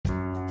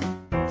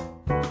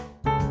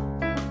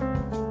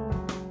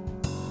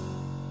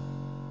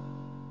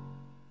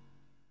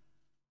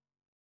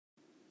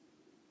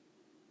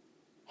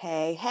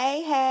Hey,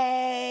 hey,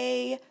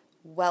 hey!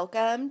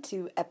 Welcome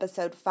to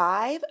episode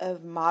 5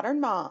 of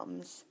Modern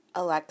Moms.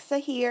 Alexa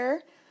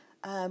here.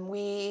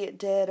 We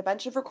did a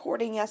bunch of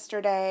recording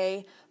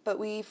yesterday, but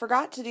we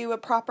forgot to do a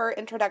proper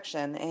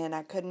introduction, and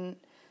I couldn't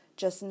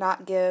just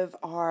not give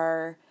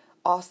our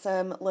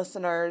awesome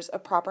listeners a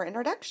proper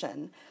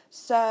introduction.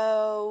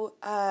 So,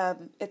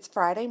 it's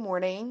Friday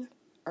morning,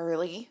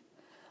 early.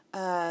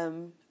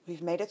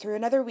 We've made it through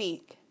another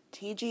week.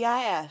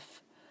 TGIF.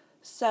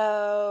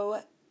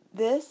 So,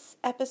 this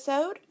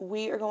episode,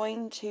 we are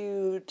going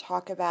to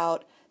talk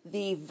about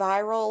the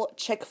viral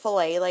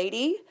Chick-fil-A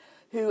lady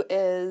who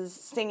is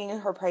singing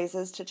her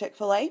praises to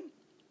Chick-fil-A.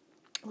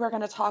 We're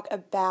going to talk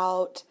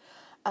about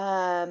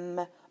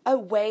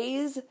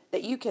ways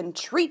that you can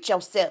treat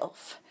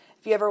yourself.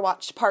 If you ever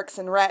watched Parks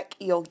and Rec,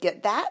 you'll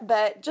get that,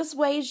 but just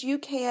ways you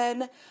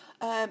can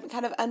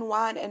kind of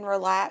unwind and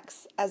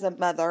relax as a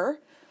mother.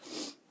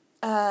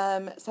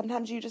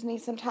 Sometimes you just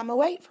need some time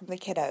away from the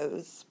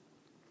kiddos.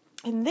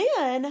 And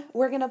then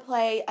we're going to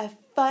play a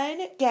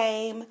fun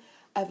game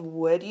of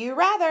Would You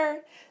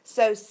Rather.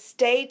 So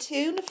stay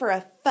tuned for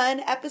a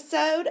fun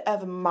episode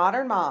of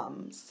Modern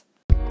Moms.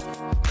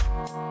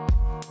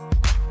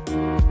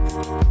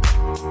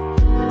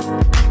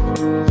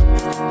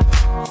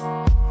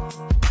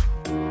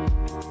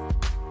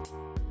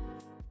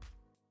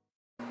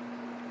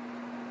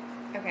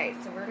 Okay,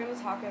 so we're going to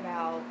talk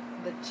about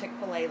the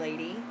Chick-fil-A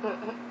lady.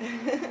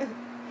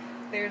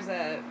 There's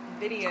a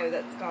video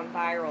that's gone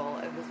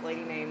viral of this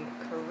lady named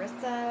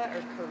Carissa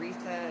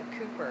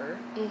Cooper.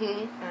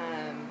 Mm-hmm.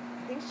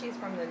 I think she's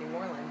from the New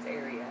Orleans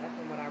area,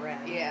 from what I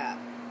read. Yeah.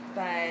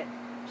 But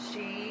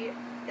she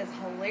is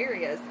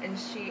hilarious, and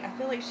I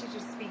feel like she's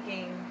just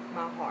speaking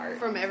my heart.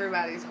 From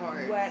everybody's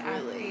heart, what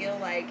really. I feel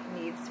like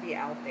needs to be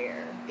out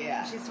there.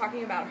 Yeah. She's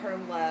talking about her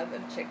love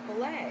of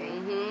Chick-fil-A,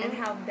 mm-hmm. and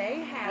how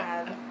they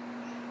have...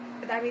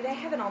 they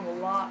have it on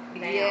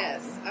lockdown.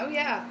 Yes. Oh,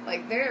 yeah.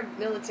 Like, they're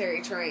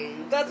military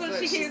trained. That's what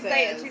she keeps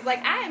saying. She's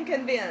like, I am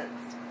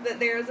convinced that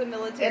there's a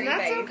military base. And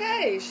that's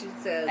okay, she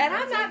says. And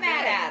I'm not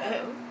mad at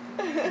him.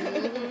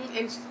 Mm-hmm.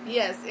 And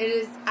yes, it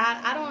is.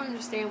 I don't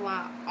understand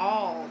why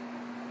all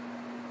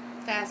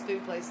fast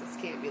food places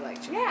can't be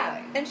like Chick-fil-A.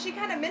 Yeah. And she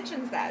kind of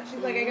mentions that. She's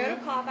like, I go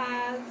to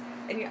Popeyes,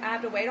 and I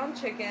have to wait on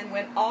chicken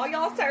when all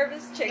y'all serve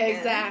is chicken.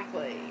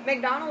 Exactly.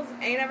 McDonald's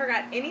ain't ever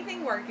got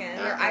anything working.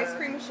 Their ice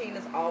cream machine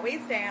is always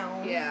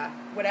down. Yeah.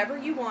 Whatever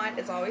you want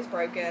is always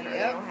broken, or they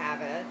don't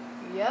have it.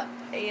 Yep.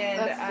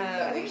 And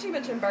I think she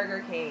mentioned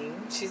Burger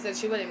King. She said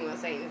she wasn't even going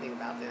to say anything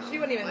about them. She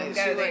wouldn't even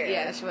go there.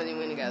 Yeah, she wasn't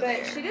even going to go there.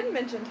 But she didn't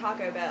mention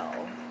Taco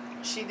Bell.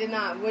 She did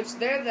not, which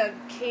they're the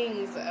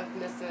kings of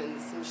missing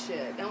some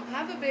shit. Don't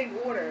have a big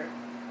order.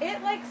 It,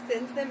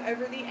 sends them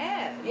over the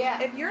edge. Yeah.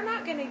 If you're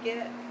not going to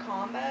get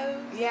combos.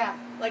 Yeah.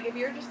 If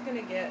you're just going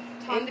to get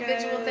tacos.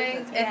 Individual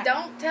things. And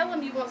don't tell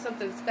them you want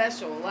something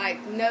special.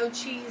 Like, no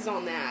cheese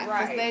on that.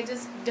 Right. Because they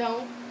just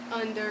don't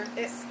understand.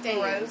 It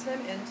throws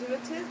them into a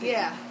tizzy.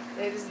 Yeah.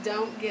 They just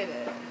don't get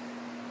it.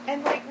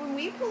 And, when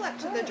we pull up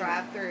to the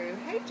drive-thru.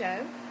 Hey,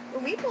 Joe.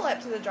 When we pull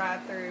up to the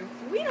drive-thru,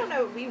 we don't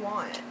know what we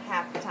want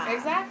half the time.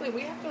 Exactly.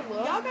 We have to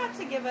look. Y'all got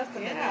to give us a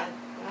minute.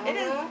 It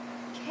is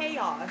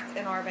chaos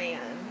in our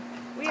van.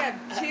 We have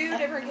 2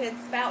 different kids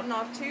spouting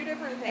off 2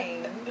 different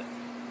things.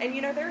 And,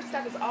 their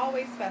stuff is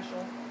always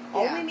special. Yeah.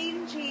 Only meat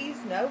and cheese,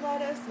 no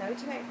lettuce, no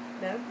tomato,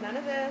 no, none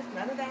of this,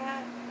 none of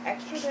that,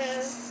 extra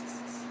this.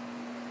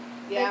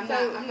 Yeah, and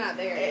I'm not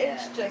there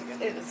yet.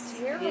 It's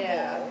terrible.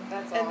 Yeah,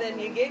 that's awful. And then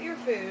you get your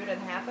food, and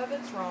half of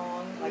it's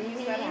wrong. Like you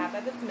said, half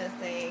of it's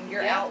missing.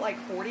 You're out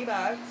 $40.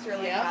 You're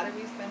like, how did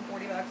we spend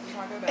 $40 at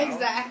Taco Bell?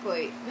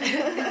 Exactly.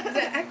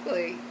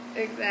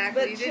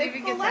 Exactly. But you didn't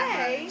even get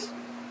that much.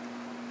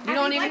 You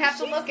don't even have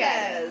to look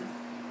at it.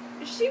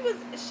 She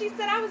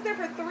said I was there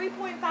for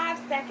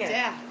 3.5 seconds.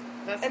 Yeah.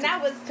 And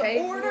that was to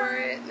order. For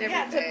it and everything.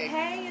 Yeah, to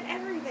pay and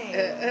everything.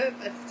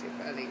 That's too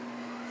funny.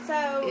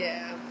 So,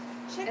 yeah.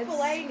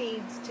 Chick-fil-A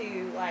needs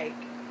to,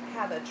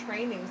 have a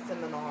training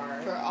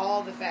seminar. For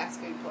all the fast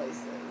food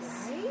places.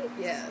 Right?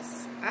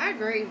 Yes. I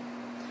agree.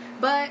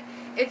 But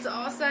it's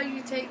also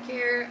you take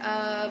care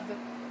of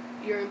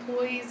your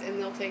employees and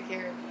they'll take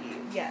care of you.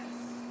 Yes.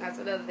 That's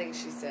another thing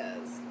she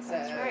says. So,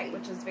 that's right,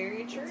 which is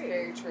very true. It's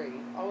very true.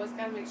 Always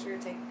got to make sure you're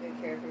taking good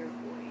care of your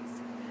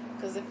employees.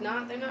 Because if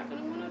not, they're not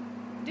going to want to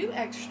do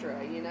extra,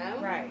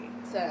 Right.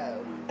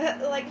 So.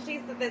 Like she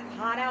said, it's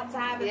hot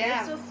outside, but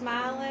they're still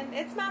smiling.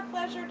 It's my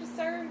pleasure to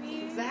serve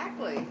you.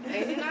 Exactly.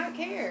 They do not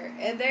care.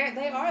 And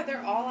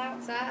they're all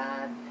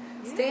outside,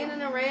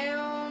 standing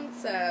around.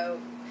 So,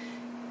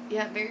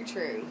 yeah, very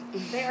true.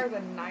 They are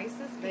the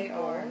nicest people. They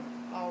are.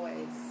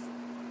 Always.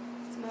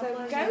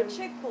 So go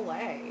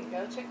Chick-fil-A.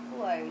 Go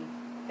Chick-fil-A.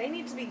 They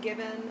need to be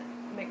given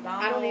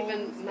McDonald's I don't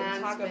even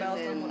mind Taco Bell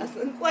some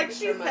lessons. Like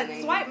she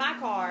said, swipe my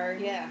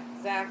card. Yeah,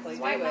 exactly.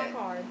 Swipe my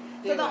card.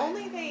 So the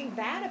only thing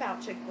bad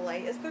about Chick-fil-A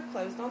is they're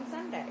closed on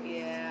Sundays.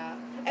 Yeah.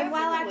 And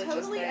while I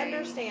totally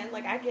understand,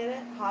 I get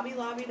it, Hobby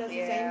Lobby does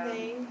the same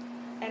thing,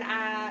 and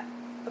I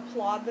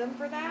applaud them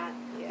for that,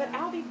 but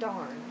I'll be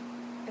darned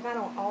if I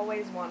don't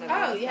always want it Oh,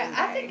 on a yeah.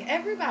 Sunday. I think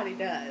everybody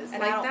does.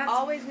 And I don't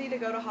always need to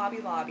go to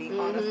Hobby Lobby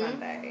on a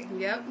Sunday.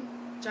 Yep.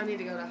 Which I need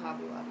to go to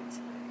Hobby Lobby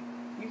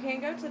today. You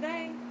can't go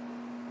today.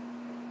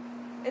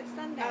 It's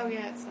Sunday. Oh,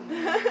 yeah, it's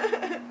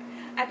Sunday.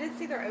 I did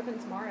see they're open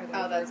tomorrow,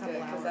 though. Oh, that's for a good,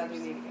 couple because I hours. do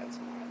need to go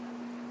tomorrow.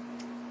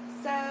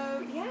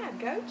 So, yeah,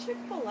 go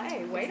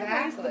Chick-fil-A. Way to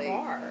raise the Exactly.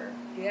 bar.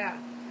 Yeah.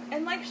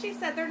 And like she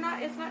said,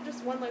 it's not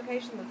just one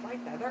location that's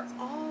like that. They're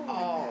all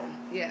All. like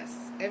that.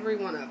 Yes. Every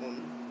one of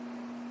them.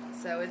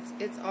 So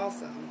it's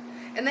awesome.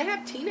 And they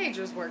have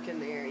teenagers working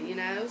there, you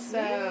know? So,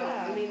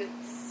 Yeah. I mean,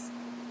 it's...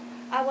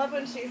 I love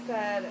when she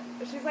said,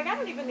 she's like, I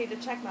don't even need to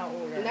check my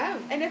order. No.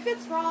 And if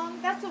it's wrong,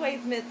 that's the way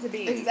it's meant to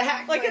be.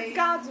 Exactly. Like, it's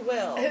God's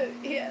will.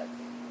 Yes.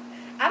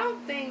 I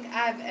don't think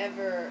I've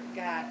ever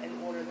got an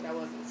order that I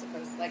wasn't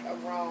supposed to, like a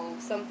wrong,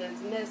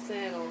 something's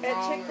missing or At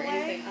wrong or Chick-fil-A?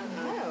 anything.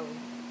 No.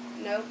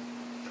 Nope.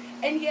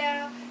 And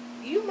yeah,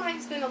 you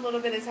might spend a little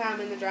bit of time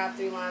in the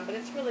drive-through line, but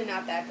it's really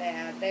not that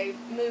bad. They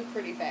move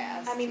pretty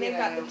fast. I mean, they've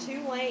got the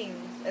 2 lanes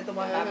at the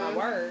one by my Uh-huh.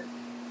 work.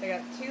 They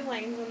got 2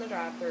 lanes in the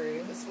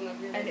drive-through. This one over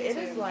here. And it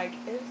is like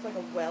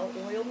a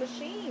well-oiled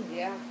machine.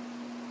 Yeah.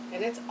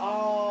 And it's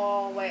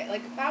all way.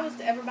 Like, if I was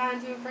to ever buy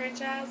into a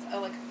franchise, or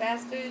like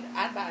fast food,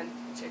 I'd buy into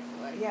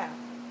Chick-fil-A. Yeah.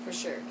 For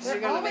sure. Because They're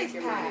you're going to make always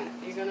your packed. money.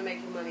 You're going to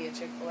make your money at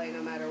Chick-fil-A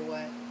no matter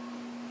what.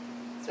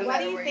 So No why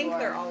matter do you where think are.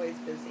 they're always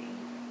busy?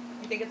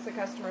 You think it's the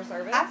customer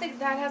service? I think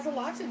that has a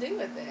lot to do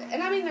with it.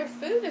 And I mean, their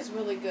food is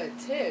really good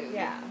too.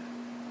 Yeah.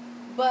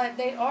 But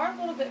they are a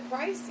little bit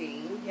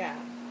pricey. Yeah.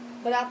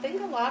 But I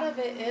think a lot of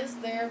it is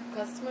their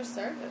customer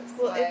service.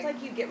 Well, it's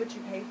like you get what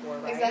you pay for,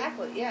 right?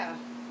 Exactly, yeah.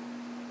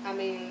 I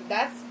mean,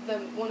 that's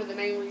one of the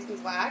main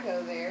reasons why I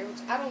go there, which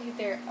I don't get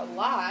there a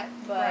lot,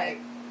 but Right.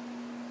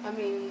 I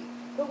mean,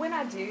 But when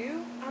I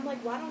do, I'm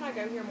like, why don't I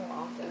go here more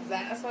often?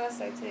 that's what I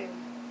say too.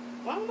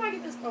 Why don't I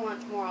get this for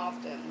lunch more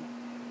often?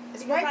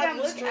 It's Because right down I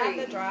the look street.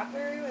 at the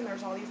drive-through and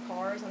there's all these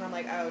cars, and I'm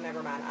like, oh,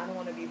 never mind. I don't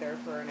want to be there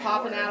for an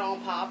Popping hour. out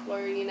on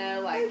Poplar, you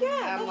know, like, Oh,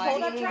 yeah, I'm they'll like,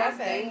 hold up that's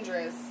traffic."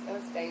 dangerous.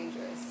 That's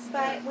dangerous.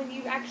 But when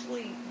you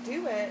actually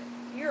do it,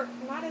 you're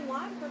not in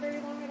line for very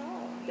long at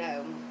all.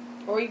 No.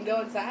 Or you can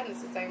go inside and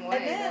it's the same way.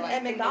 And then They're like,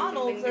 at ding, ding,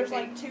 McDonald's, ding, ding, there's ding,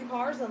 like 2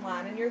 cars in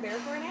line, and you're there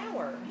for an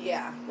hour. ding.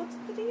 Yeah. What's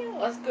the deal?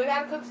 Let's go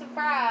down and cook some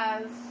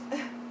fries.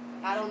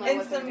 I don't know and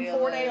what some the deal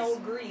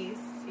 4-day-old grease.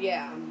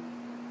 Yeah.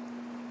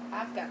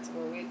 I've got to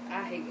where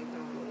I hate I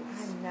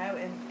McDonald's. know,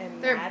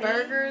 and Their Maddie,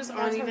 burgers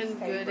aren't that's her even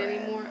good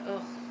favorite. anymore.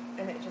 Ugh.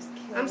 And it just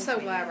kills I'm so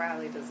me. glad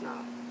Riley does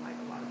not like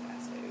a lot of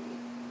fast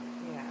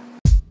food. Yeah.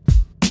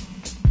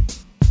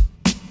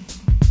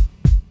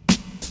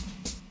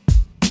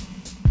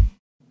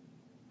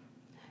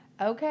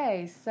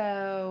 Okay,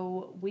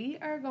 so we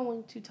are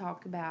going to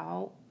talk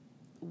about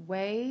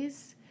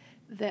ways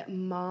that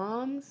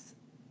moms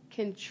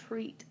can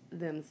treat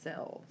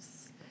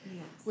themselves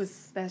Yes. with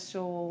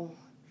special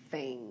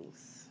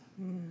things.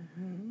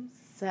 Mm-hmm.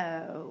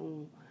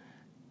 So,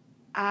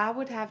 I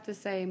would have to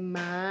say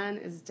mine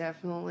is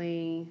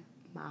definitely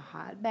my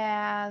hot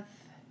bath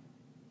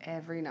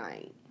every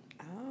night.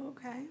 Oh,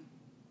 okay.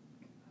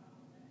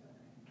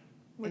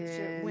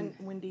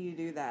 When do you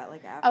do that?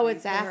 Like after? Oh, you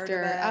it's put her to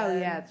after. bed? Oh,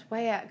 yeah, it's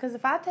way out. Because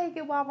if I take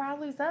it while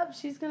Riley's up,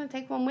 she's going to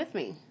take one with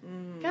me.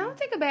 Mm. I want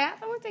to take a bath.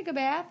 I want to take a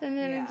bath. And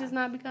then Yeah. it does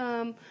not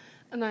become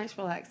a nice,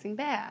 relaxing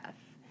bath.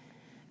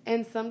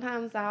 And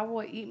sometimes I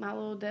will eat my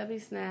little Debbie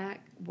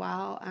snack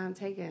while I'm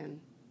taking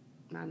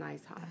my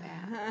nice hot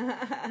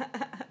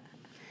bath.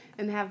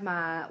 And have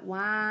my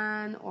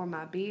wine or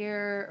my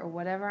beer or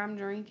whatever I'm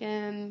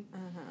drinking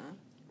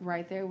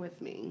right there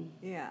with me.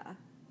 Yeah.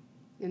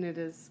 And it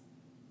is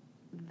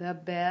the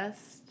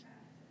best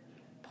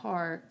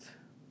part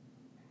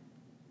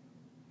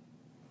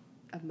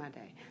of my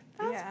day.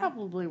 That's Yeah.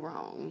 probably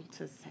wrong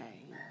to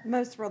say.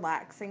 Most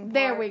relaxing part.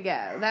 There we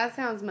go. That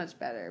sounds much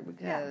better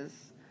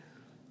because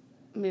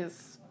I mean,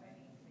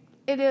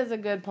 it is a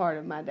good part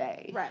of my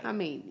day. Right. I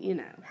mean, you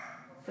know.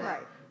 So,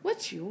 Right.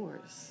 What's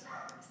yours?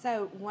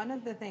 So one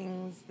of the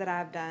things that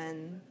I've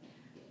done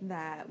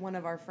that one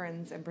of our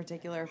friends in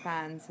particular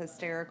finds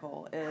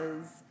hysterical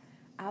is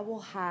I will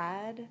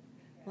hide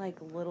like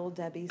little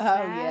Debbie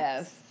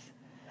snacks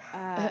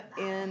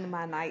in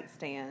my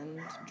nightstand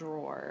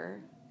drawer.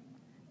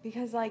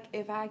 Because, like,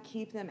 if I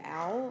keep them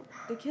out,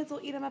 the kids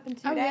will eat them up in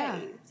 2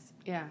 days.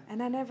 Yeah.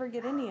 And I never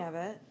get any of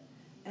it.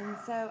 And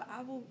so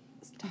I will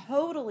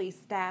totally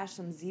stash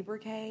some zebra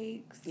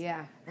cakes.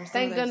 Yeah. Or some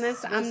Thank of those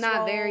goodness I'm Swiss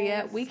not there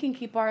yet. rolls. We can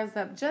keep ours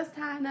up just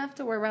high enough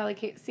to where Riley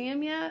can't see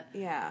them yet.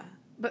 Yeah,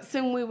 But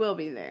soon we will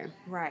be there.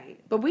 right.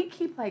 But we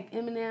keep, like,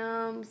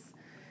 M&M's,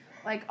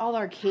 like, all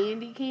our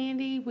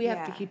candy. We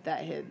have to Yeah. keep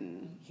that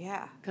hidden.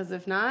 Yeah. Because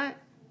if not,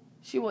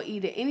 she will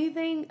eat it.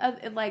 Anything,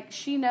 like,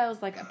 she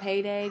knows, like, a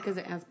Payday because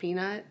it has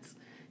peanuts.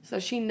 So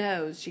she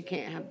knows she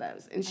can't have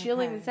those. And she'll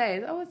Okay. even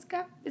say, oh,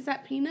 is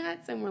that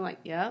peanuts? And we're like,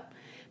 yep.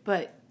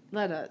 But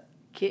let a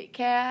Kit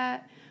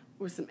Kat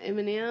or some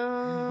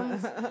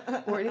M&M's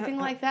or anything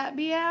like that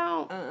be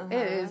out,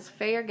 it is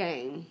fair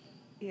game.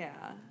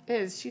 Yeah. It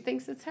is. She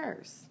thinks it's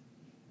hers.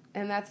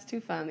 And that's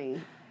too funny.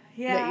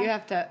 Yeah. That you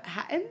have to...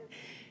 And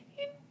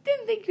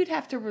didn't think you'd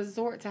have to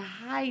resort to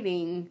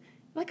hiding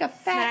like a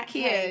fat Snack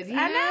kid. cakes. You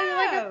know? I know.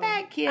 Like a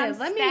fat kid.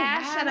 Let me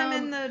hide them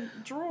in the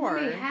drawer.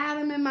 Let me hide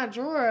them in my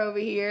drawer over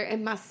here,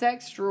 in my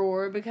sex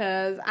drawer,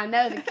 because I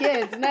know the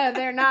kids know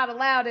they're not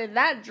allowed in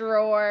that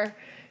drawer.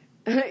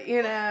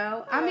 You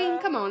know? I mean,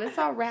 come on. It's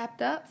all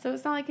wrapped up, so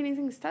it's not like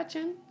anything's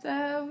touching.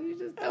 So you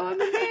just throw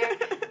them in there.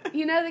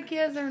 You know the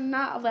kids are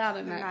not allowed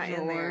in that drawer.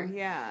 In there.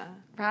 Yeah.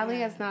 Probably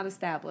has not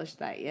established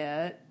that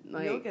yet.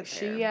 Like, You'll get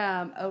she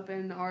there.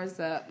 opened ours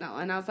up. No,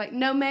 and I was like,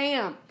 no,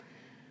 ma'am.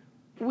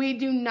 We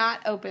do not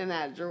open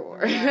that drawer.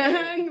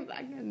 Right.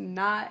 I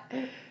cannot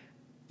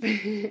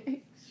picture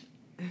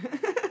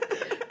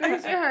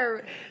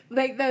her,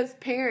 like those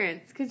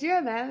parents. Could you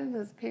imagine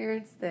those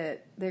parents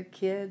that their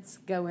kids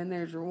go in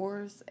their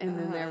drawers and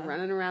then they're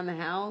running around the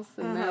house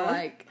and they're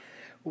like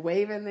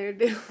waving their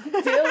dildos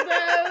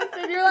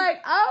and you're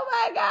like, oh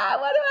my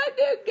God, what do I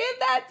do? Give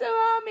that to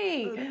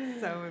mommy.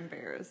 It's so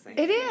embarrassing.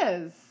 It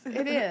is.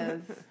 It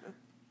is. Did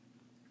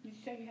you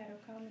say you had a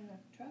comb in the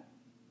truck?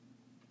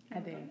 I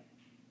did.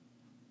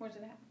 Where's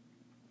it at?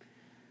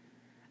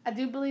 I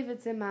do believe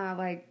it's in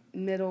my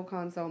middle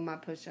console, my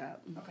push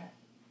up. Okay.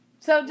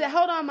 So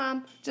hold on,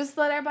 Mom. Just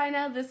let everybody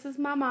know this is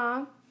my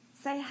mom.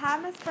 Say hi,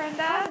 Miss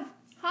Brenda.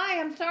 Hi,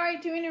 I'm sorry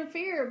to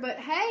interfere, but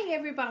hey,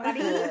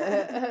 everybody.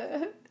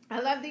 I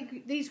love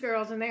these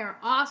girls, and they are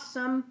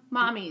awesome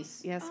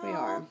mommies. Yes, we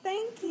are.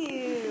 Thank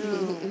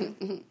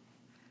you.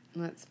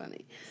 That's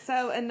funny.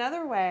 So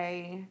another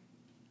way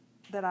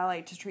that I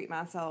like to treat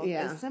myself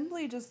Yeah. is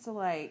simply just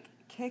to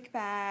kick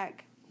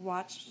back,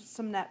 watch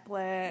some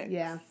Netflix.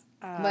 Yeah.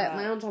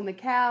 Lounge on the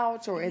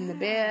couch or in the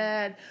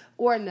bed.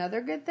 Or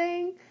another good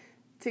thing,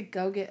 to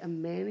go get a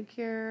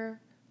manicure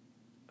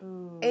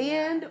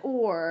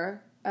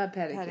or a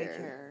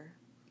pedicure.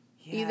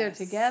 Either Yes.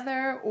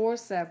 together or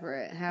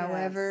separate,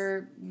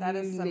 however that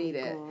is some need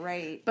it.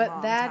 Great But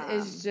mom that time.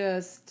 is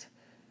just,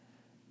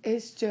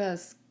 it's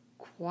just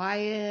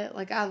quiet.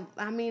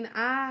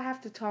 I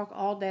have to talk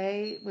all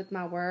day with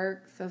my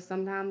work, so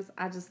sometimes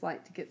I just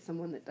like to get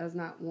someone that does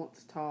not want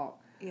to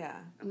talk. Yeah.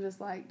 I'm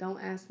just like, don't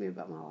ask me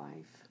about my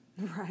life.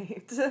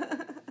 Right.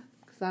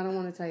 Because I don't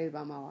want to tell you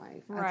about my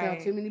life. I Right.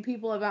 tell too many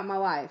people about my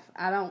life.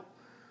 I don't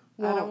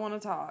want to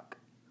talk.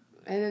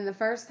 And then the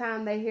first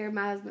time they hear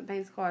my husband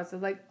paints cars, they're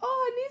like, oh,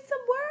 I need some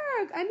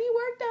work. I need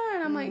work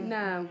done. I'm like,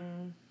 no.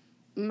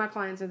 My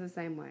clients are the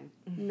same way.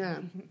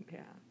 No.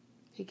 Yeah.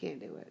 He can't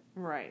do it.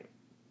 Right.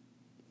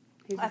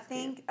 He I just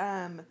think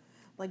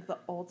the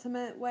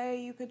ultimate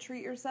way you could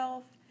treat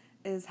yourself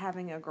is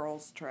having a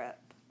girls' trip.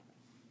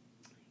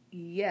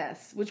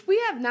 Yes, which we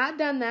have not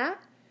done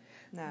that.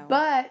 No.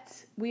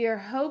 But we are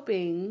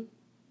hoping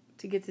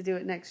to get to do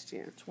it next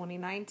year.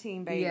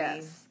 2019, baby.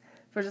 Yes.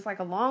 For just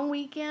a long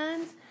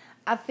weekend.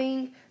 I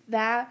think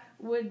that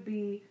would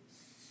be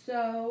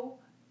so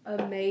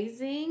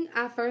amazing.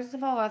 First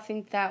of all, I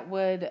think that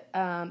would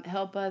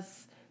help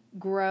us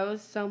grow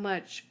so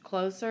much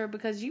closer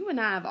because you and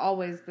I have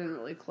always been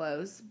really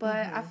close. But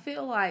I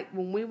feel like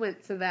when we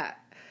went to that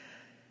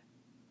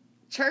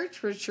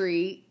church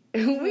retreat,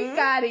 we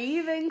got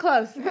even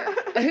closer.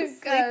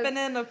 Sleeping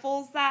in a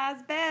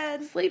full-size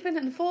bed. Sleeping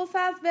in a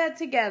full-size bed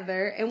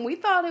together, and we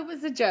thought it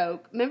was a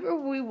joke. Remember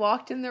when we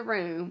walked in the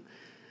room?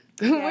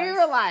 Yes. We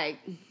were like,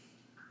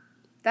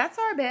 that's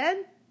our bed.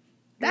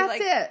 That's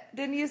it.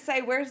 Didn't you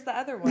say, where's the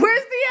other one?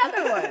 Where's the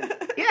other one?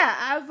 Yeah,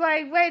 I was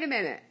like, wait a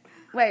minute.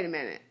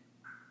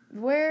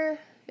 Where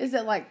is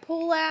it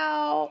pull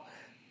out?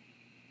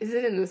 Is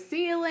it in the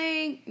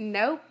ceiling?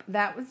 Nope,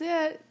 that was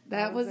it.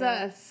 That was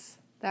us.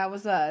 That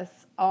was us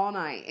all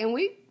night. And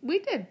we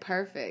did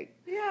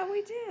perfect. Yeah,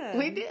 we did.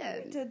 We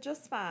did. We did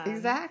just fine.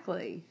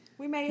 Exactly.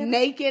 We may have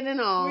Naked and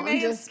all. We may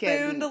have Just spooned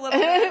kidding. a little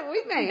bit.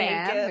 We may Naked.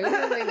 have.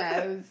 Who really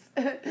knows?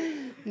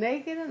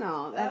 Naked and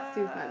all. That's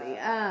too funny.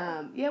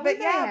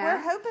 we're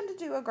hoping to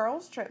do a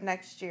girls' trip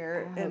next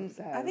year. I hope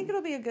so. I think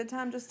it'll be a good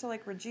time just to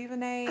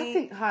rejuvenate. I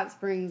think Hot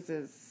Springs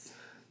is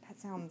that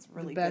sounds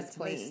really the best good to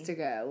place me. to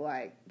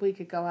go. We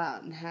could go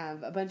out and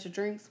have a bunch of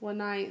drinks one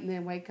night and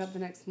then wake up the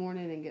next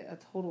morning and get a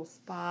total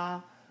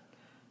spa.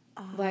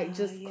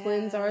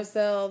 Cleanse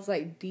ourselves,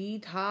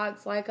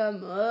 detox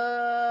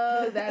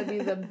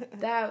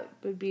that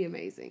would be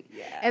amazing.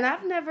 Yeah. And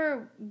I've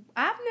never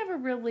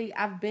really,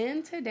 I've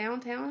been to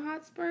downtown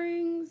Hot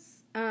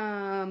Springs,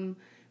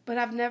 but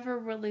I've never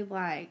really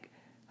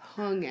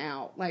hung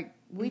out.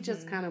 We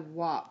just kind of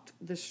walked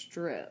the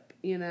strip,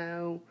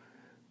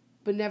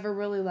 but never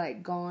really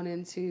gone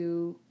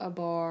into a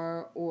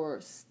bar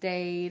or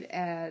stayed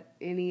at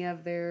any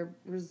of their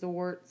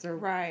resorts or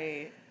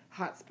Right.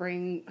 hot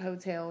spring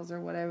hotels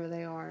or whatever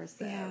they are.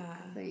 So Yeah.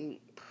 I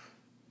think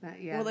that,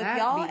 Well, if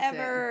y'all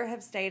ever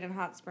have stayed in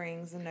Hot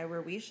Springs and know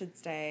where we should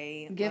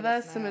stay, give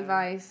let us some know.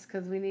 advice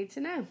because we need to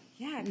know.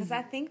 Yeah, because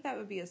I think that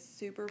would be a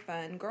super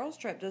fun girls'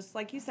 trip, just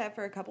like you said,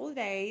 for a couple of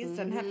days.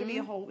 Doesn't have to be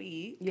a whole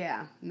week.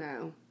 Yeah,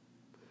 no,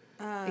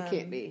 it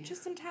can't be.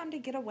 Just some time to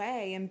get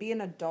away and be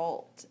an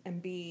adult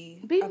and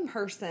be Be- a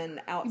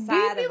person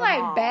outside We'd be of a like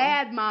mom.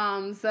 bad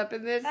moms up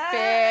in this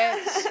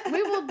bitch.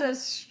 We will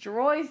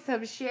destroy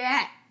some shit.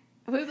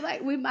 We'd be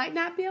like, we might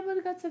not be able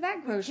to go to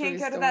that grocery store. Can't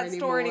go to that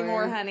store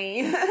anymore,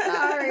 honey.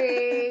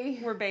 Sorry.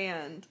 We're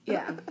banned.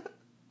 Yeah.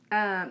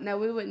 No,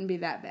 we wouldn't be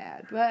that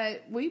bad,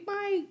 but we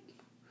might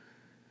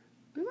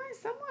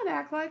somewhat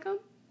act like them.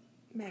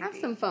 Maybe. Have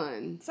some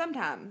fun.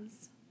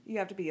 Sometimes you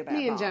have to be a bad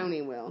Me and mom.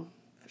 Joni will,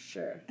 for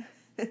sure.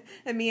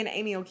 And me and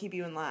Amy will keep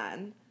you in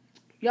line.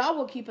 Y'all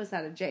will keep us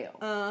out of jail.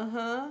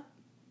 Uh-huh.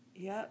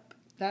 Yep.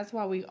 That's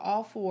why we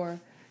all four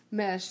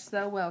mesh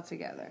so well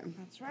together.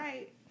 That's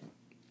right.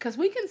 Because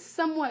we can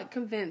somewhat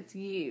convince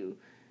you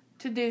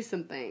to do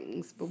some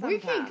things, but we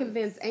can't Sometimes.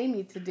 convince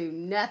Amy to do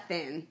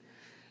nothing.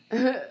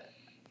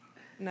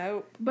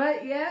 Nope.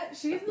 But yeah,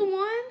 she's the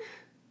one.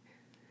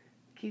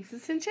 Keeps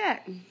us in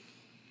check.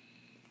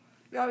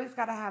 You always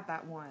got to have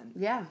that one.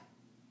 Yeah.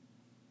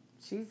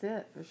 She's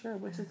it, for sure,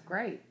 which is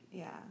great.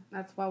 Yeah.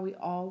 That's why we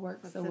all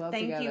work so well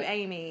thank together. you,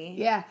 Amy.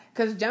 Yeah,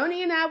 because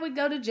Joni and I would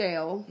go to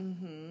jail.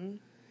 Mm-hmm.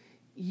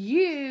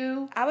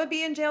 You I would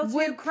be in jail too,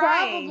 would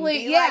crying.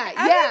 probably, Be yeah, like,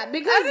 I yeah, didn't-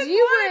 because I didn't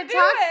you were wanna do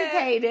it.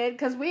 intoxicated,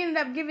 because we ended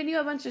up giving you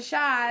a bunch of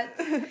shots,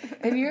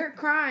 and you're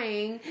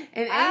crying,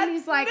 and I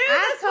Amy's like, knew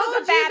I this was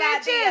told a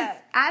bad you bitches,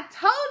 idea." I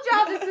told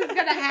y'all this is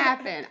going to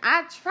happen.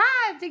 I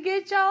tried to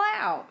get y'all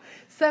out.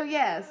 So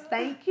yes,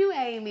 thank you,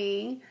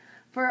 Amy,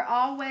 for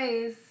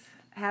always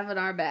having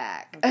our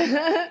back.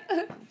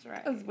 That's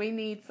right. Because we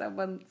need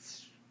someone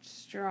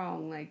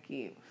strong like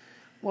you.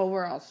 Well,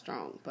 we're all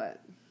strong, but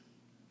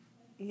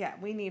Yeah,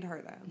 we need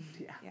her though.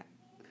 yeah.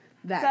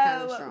 That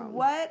kind of So, strong.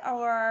 what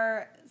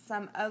are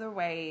some other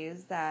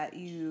ways that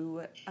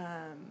you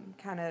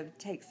kind of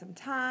take some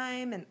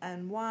time and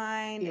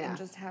unwind Yeah. and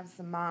just have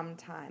some mom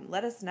time?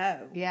 Let us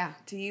know. Yeah.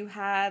 Do you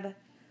have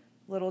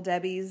Little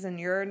Debbie's in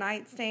your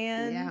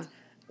nightstand? Yeah.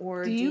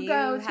 Or Do you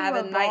go to have a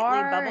a nightly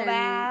bar bubble and,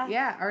 bath?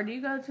 Yeah, or do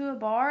you go to a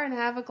bar and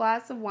have a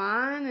glass of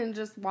wine and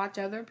just watch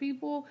other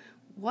people?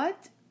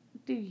 What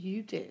do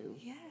you do?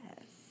 Yes.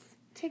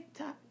 Tick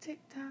tock, tick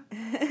tock.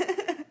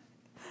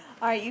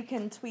 All right, you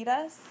can tweet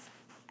us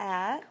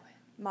at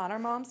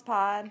Modern Moms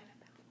Pod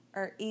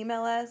or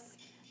email us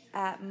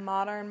at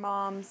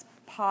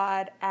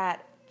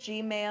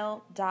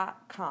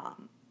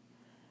modernmomspod@gmail.com.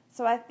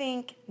 So I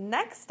think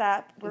next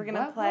up we're going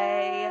to What?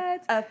 play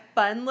a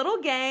fun little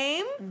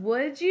game.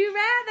 Would you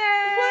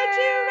rather? Would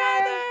you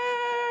rather?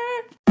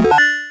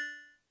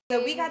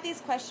 So we got these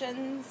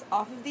questions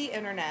off of the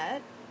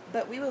internet,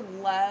 but we would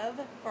love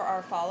for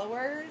our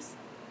followers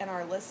and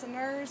our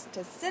listeners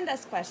to send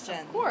us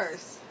questions. Of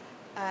course.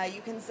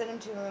 You can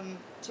send them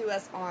to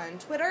us on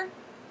Twitter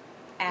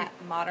at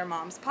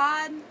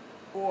modernmomspod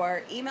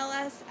or email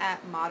us at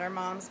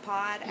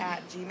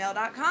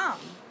modernmomspod@gmail.com.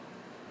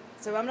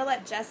 So I'm going to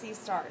let Jessie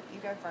start.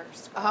 You go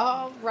first.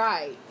 All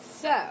right.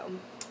 So,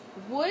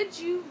 would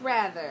you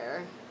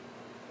rather...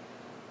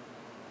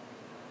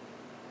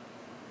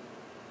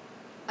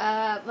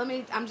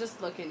 I'm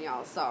just looking,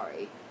 y'all.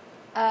 Sorry.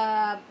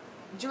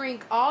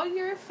 Drink all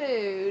your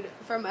food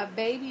from a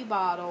baby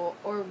bottle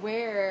or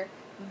wear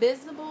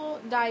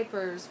visible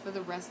diapers for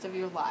the rest of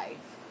your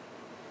life.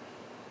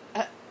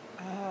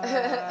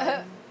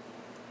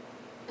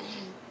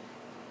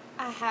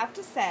 I have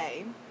to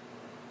say,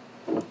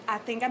 I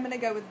think I'm going to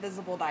go with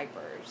visible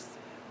diapers.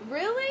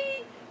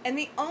 Really? And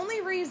the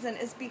only reason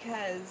is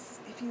because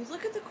if you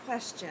look at the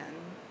question,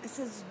 it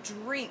says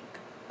drink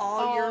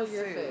all your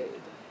food.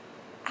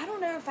 I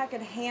don't know if I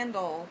could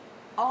handle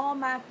all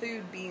my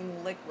food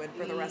being liquid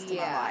for the rest of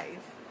my life.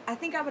 I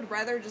think I would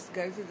rather just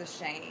go through the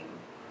shame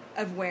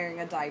of wearing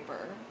a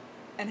diaper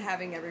and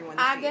having everyone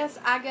see it.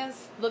 I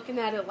guess looking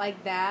at it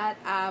like that,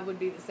 I would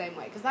be the same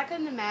way. Because I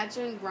couldn't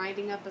imagine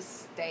grinding up a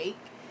steak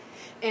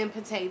and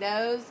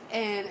potatoes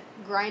and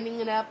grinding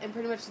it up and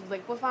pretty much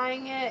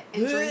liquefying it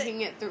and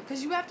drinking it through.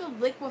 Because you have to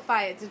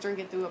liquefy it to drink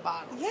it through a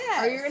bottle.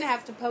 Yes. Or you're going to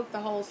have to poke the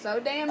hole so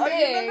damn Oh,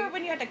 big. you remember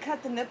when you had to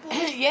cut the nipples?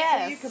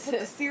 Yes. So you could put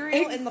the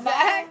cereal in the bottle?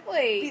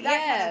 Exactly. See,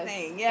 that kind of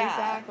thing, yeah.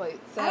 Exactly.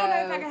 So, I don't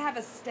know if I could have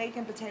a steak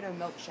and potato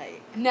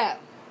milkshake. No.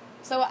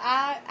 So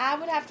I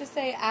would have to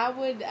say I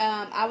would.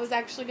 I was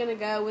actually going to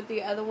go with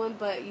the other one,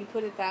 but you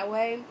put it that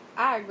way.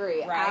 I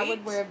agree. Right?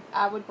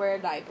 I would wear a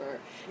diaper,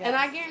 Yes. and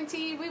I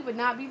guarantee you we would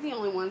not be the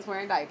only ones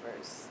wearing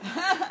diapers.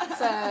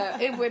 So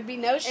it would be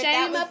no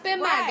shame was up in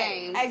my right.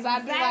 game. 'Cause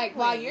I'd be like,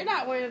 well, Exactly. you're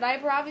not wearing a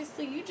diaper.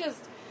 Obviously, you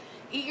just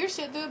eat your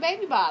shit through a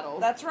baby bottle.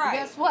 That's right.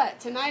 Guess what?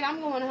 Tonight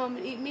I'm going home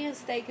and eat me a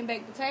steak and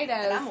baked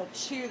potatoes, And I'm going to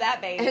chew that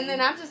baby. and then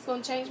I'm just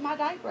going to change my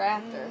diaper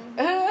after.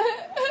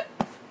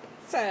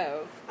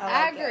 So, I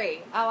I like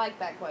agree. I like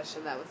that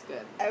question. That was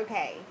good.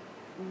 Okay.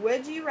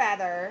 Would you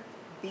rather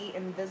be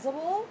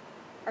invisible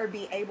or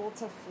be able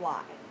to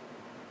fly?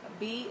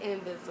 Be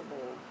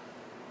invisible.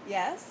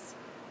 Yes.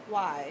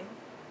 Why?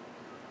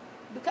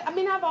 Because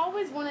I've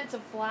always wanted to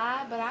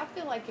fly, but I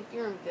feel like if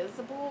you're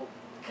invisible,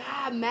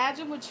 God,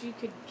 imagine what you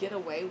could get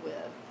away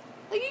with.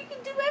 Like, you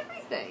can do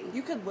everything.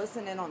 You could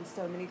listen in on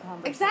so many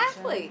conversations.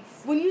 Exactly.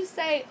 When you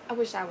say, I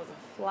wish I was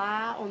a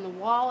fly on the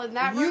wall in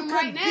that room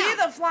right now. You could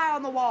be the fly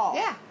on the wall.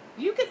 Yeah.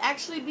 You could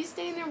actually be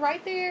standing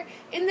right there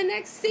in the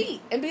next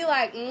seat and be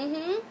like,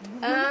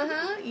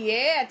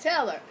 yeah,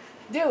 tell her.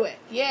 Do it.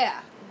 Yeah.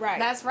 Right.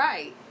 That's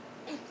right.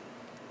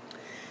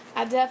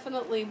 I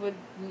definitely would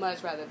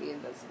much rather be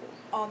invisible.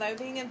 Although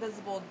being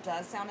invisible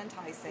does sound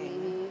enticing,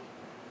 Mm-hmm.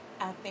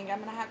 I think I'm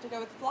going to have to go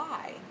with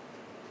fly.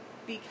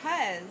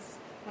 Because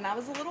when I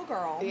was a little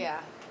girl, Yeah.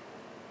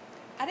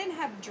 I didn't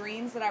have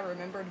dreams that I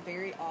remembered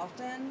very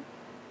often,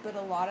 but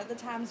a lot of the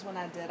times when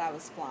I did, I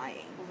was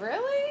flying.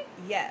 Really?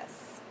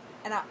 Yes.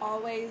 And I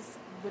always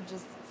would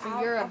just...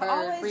 So you're a I've bird.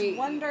 always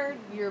wondered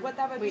what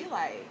that would be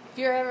like. If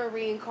you're ever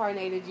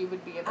reincarnated, you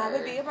would be a bird. I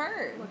would be a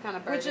bird. What kind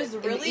of bird? Which is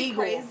An really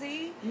eagle.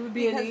 crazy. You would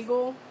be an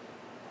eagle?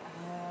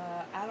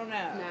 I don't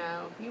know.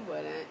 No, you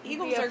wouldn't. You'd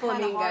Eagles be a are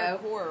kind of flamingo.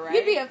 hardcore, right?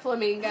 You'd be a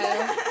flamingo.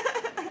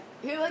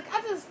 You're like,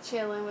 I'm just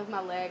chilling with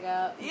my leg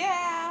up.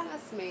 Yeah.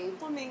 That's me.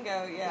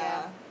 Flamingo,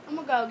 yeah. I'm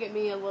going to go get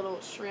me a little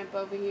shrimp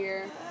over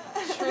here.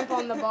 Shrimp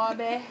on the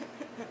barbie.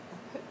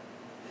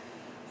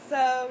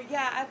 So,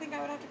 yeah, I think I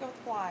would have to go with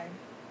fly.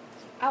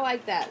 I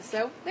like that.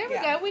 So, there we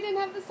Yeah. go. We didn't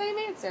have the same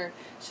answer.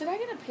 Should I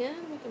get a pen?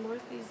 We can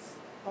mark these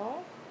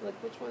off? Like,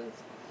 which ones?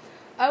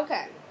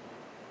 Okay.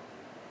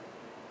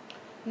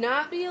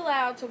 Not be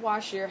allowed to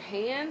wash your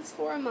hands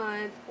for a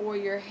month or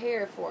your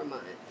hair for a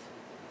month.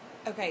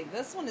 Okay,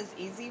 this one is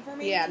easy for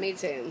me. Yeah, me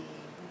too.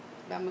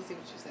 But I'm going to see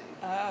what you're saying.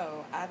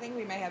 Oh, I think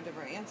we may have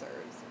different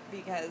answers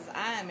because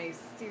I am a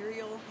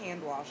serial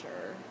hand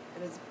washer.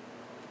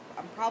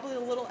 I'm probably a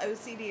little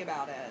OCD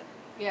about it.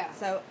 Yeah.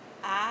 So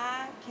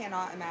I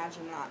cannot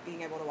imagine not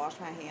being able to wash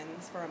my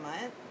hands for a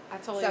month. I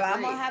totally So agree.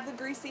 I'm gonna have the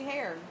greasy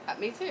hair.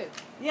 Me too.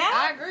 Yeah.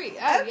 I agree.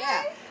 Oh, Okay.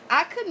 yeah.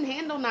 I couldn't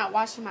handle not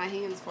washing my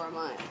hands for a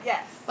month.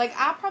 Yes. Like,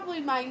 I probably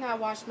might not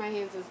wash my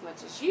hands as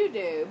much as you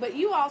do, but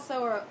you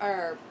also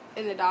are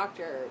in the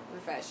doctor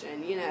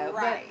profession, you know.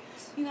 Right.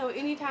 But, you know,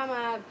 anytime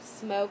I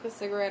smoke a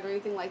cigarette or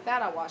anything like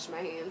that, I wash my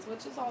hands,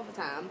 which is all the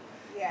time.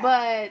 Yeah.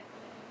 But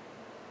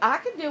I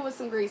could deal with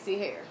some greasy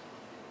hair.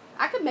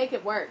 I could make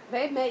it work.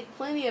 They make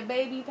plenty of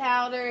baby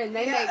powder, and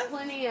they Yes. make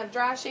plenty of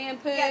dry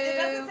shampoo. Yeah, it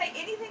doesn't say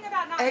anything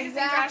about not using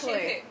dry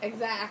shampoo.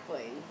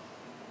 Exactly.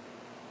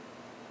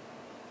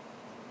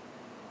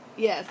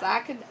 Yes, I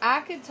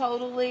could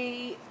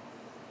totally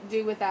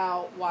do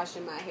without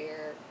washing my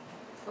hair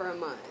for a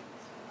month.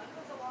 That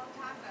was a long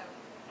time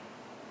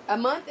though. A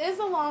month is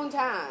a long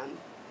time,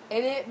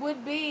 and it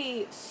would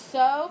be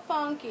so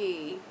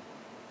funky.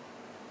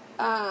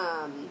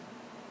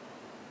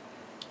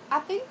 I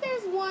think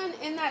there's one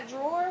in that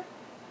drawer.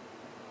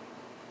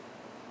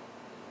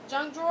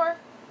 Junk drawer.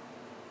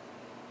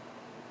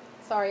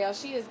 Sorry, y'all.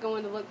 She is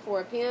going to look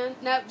for a pen.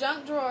 No,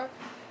 junk drawer.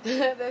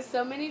 There's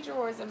so many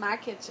drawers in my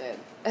kitchen.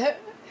 I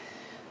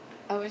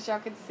wish y'all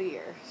could see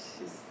her.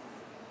 She's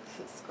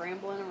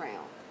scrambling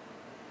around.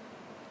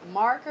 A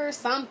marker,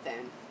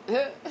 something.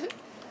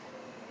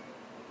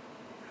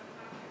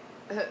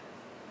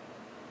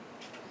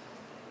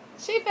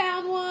 She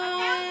found one.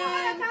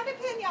 I found a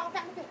pin, y'all. I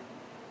found a pin.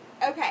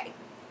 Okay.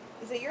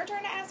 Is it your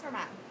turn to ask or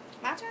mine?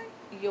 My turn?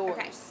 Yours.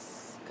 Okay.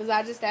 Because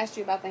I just asked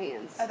you about the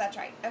hands. Oh, that's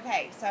right.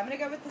 Okay, so I'm going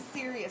to go with the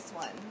serious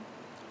one.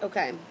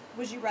 Okay.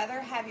 Would you rather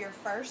have your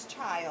first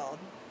child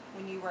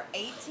when you were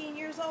 18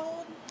 years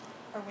old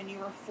or when you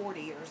were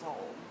 40 years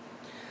old?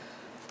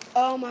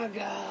 Oh my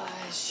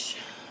gosh.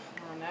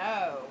 I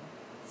know.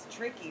 It's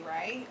tricky,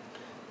 right?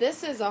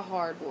 This is a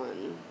hard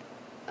one.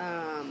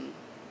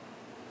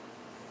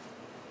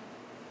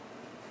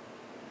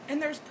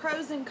 And there's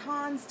pros and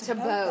cons To to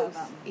both of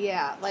them.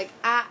 Yeah. Like,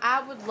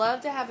 I would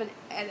love to have an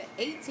at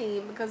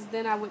 18 because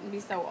then I wouldn't be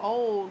so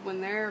old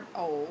when they're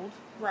old.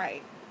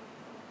 Right.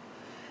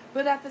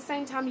 But at the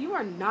same time, you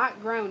are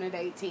not grown at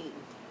 18.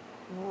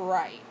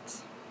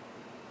 Right.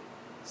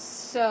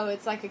 So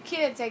it's like a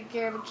kid taking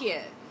care of a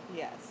kid.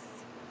 Yes.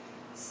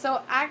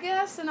 So I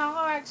guess in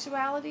all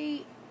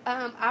actuality,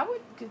 I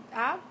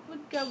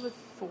would go with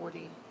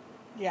 40.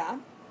 Yeah.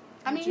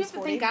 I mean, you have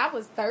to think I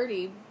was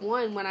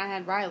 31 when I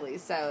had Riley,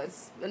 so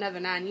it's another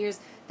 9 years.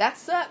 That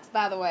sucks,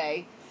 by the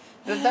way.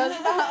 But those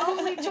are my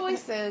only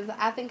choices.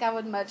 I think I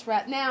would much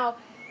rather. Now,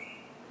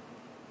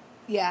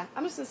 yeah,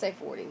 I'm just going to say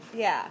 40.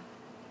 Yeah.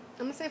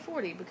 I'm going to say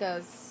 40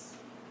 because...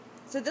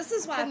 So this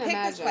is why I Couldn't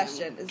picked this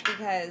imagine. question, is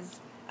because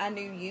I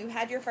knew you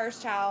had your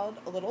first child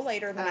a little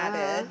later than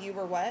I did. You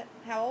were what?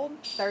 How old?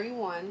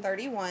 31.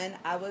 31.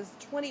 I was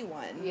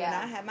 21 Yeah.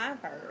 when I had my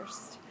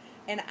first.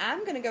 And I'm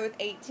going to go with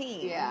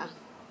 18. Yeah.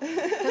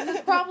 Because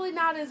it's probably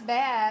not as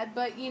bad,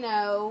 but, you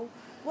know...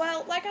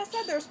 Well, like I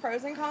said, there's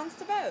pros and cons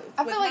to both.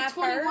 I With feel like my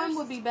 21 first-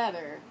 would be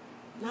better.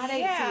 Not 18.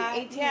 Yeah,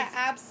 18 yeah, is,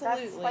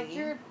 absolutely. That's like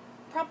you're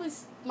probably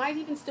might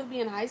even still be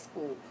in high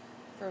school.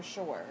 For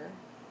sure.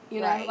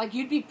 You know, Right. like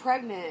you'd be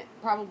pregnant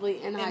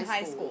probably in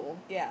high school.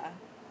 Yeah.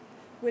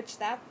 Which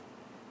that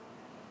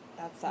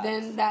sucks.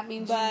 Then that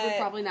means you would But-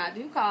 probably not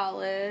do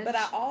college. But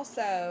I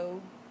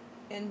also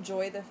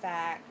enjoy the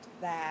fact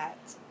that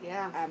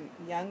yeah. I'm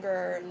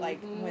younger.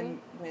 Like Mhm.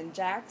 when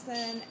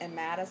Jackson and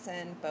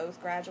Madison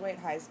both graduate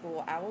high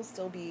school, I will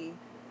still be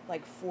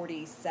like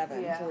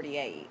 47, Yeah.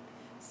 48.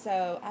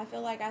 So I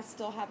feel like I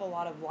still have a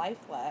lot of life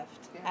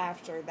left Yeah.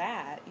 after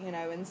that, you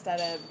know,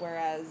 instead of,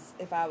 whereas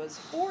if I was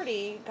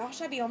 40,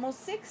 gosh, I'd be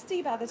almost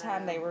 60 by the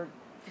time Wow. they were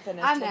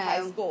finished I with know,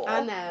 high school.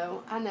 I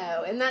know,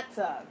 and that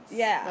sucks.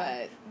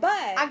 Yeah. But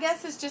But I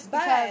guess it's just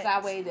because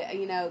I waited,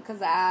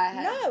 because I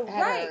had, no,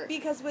 had right? her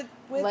Because with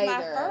later,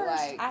 my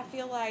first, like- I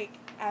feel like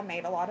I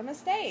made a lot of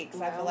mistakes.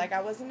 I feel Well. like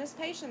I wasn't as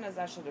patient as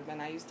I should have been.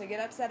 I used to get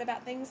upset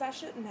about things I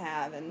shouldn't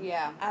have, and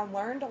Yeah. I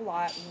learned a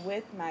lot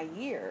with my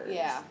years.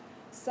 Yeah.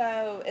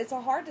 So it's a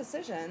hard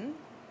decision,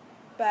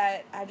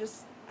 but I That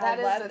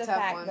is love a the tough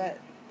fact one.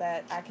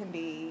 that I can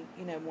be,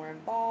 more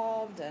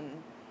involved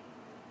and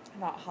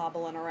not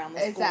hobbling around the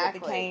school Exactly.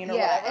 with the cane or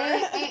yeah.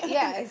 whatever. And,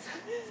 yeah,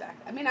 exactly.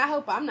 I mean, I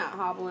hope I'm not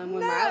hobbling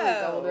when I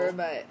was No. older,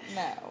 but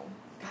No.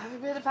 God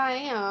forbid if I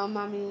am.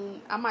 I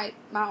mean, my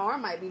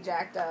arm might be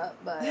jacked up,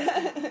 but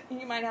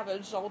You might have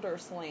a shoulder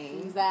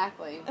sling.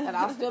 exactly. But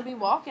I'll still be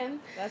walking.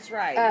 That's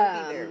right.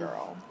 You'll be there,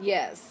 girl.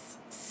 Yes.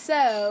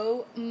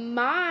 So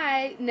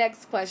my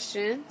next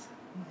question.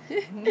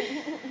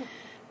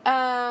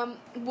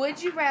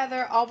 Would you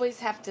rather always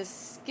have to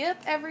skip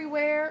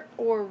everywhere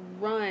or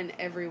run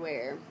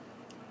everywhere?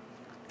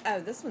 Oh,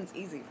 this one's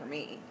easy for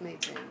me. Me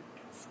too.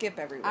 Skip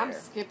everywhere. I'm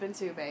skipping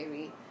too,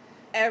 baby.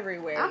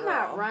 everywhere. I'm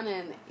not girl.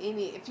 running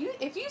any. If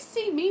you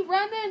see me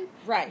running,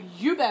 Right.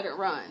 you better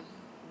run.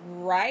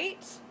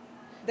 Right?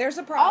 There's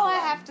a problem. All I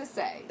have to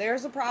say.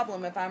 There's a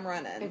problem if I'm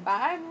running. If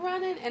I'm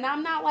running and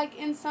I'm not like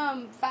in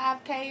some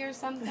 5K or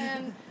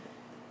something,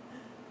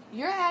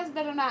 your ass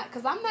better not,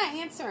 because I'm not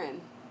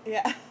answering.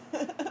 Yeah.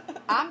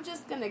 I'm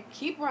just gonna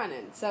keep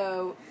running.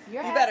 So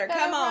your You ass better better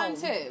come run on.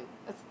 too.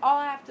 That's all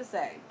I have to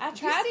say.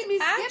 If you see me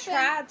I skipping,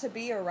 tried to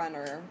be a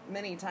runner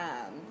many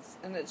times,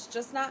 and it's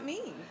just not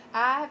me.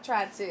 I have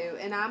tried to,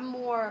 and I'm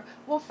more.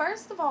 Well,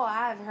 first of all,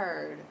 I've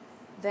heard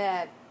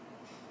that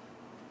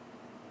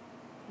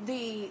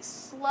the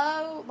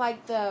slow,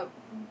 like the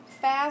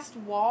fast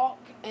walk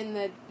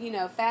and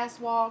fast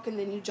walk, and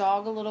then you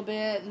jog a little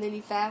bit, and then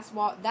you fast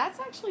walk. That's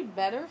actually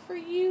better for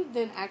you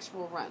than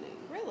actual running.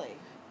 Really?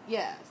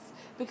 Yes,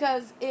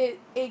 because it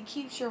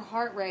keeps your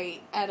heart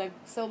rate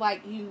so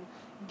like you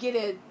get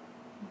it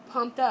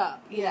pumped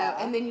up, you know,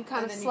 and then you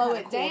kind of And then you slow kinda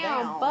it cool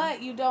down,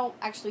 but you don't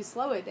actually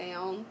slow it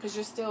down because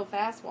you're still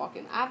fast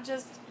walking.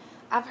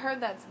 I've heard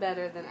that's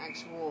better than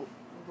actual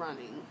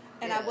running.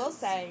 And I will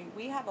say,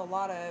 we have a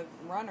lot of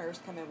runners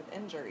come in with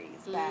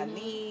injuries. Bad Mhm.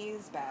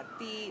 knees, bad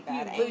feet,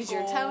 bad You ankles. lose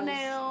your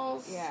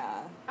toenails.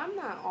 Yeah. I'm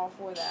not all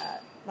for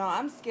that. No,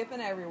 I'm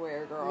skipping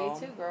everywhere, girl. Me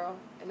too, girl.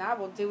 And I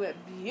will do it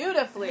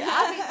beautifully.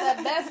 I'll be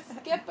the best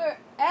skipper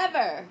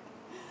ever.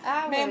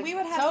 Man, we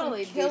would have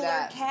totally some do killer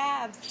that.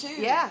 calves,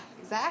 too. Yeah,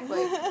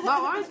 exactly.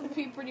 My arms would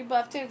be pretty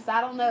buff too, because I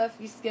don't know if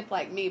you skip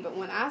like me, but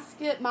when I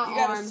skip, my You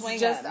gotta arms swing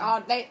just them.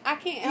 I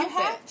can't You help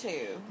have it.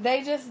 to.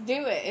 They just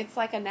do it. It's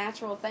like a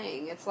natural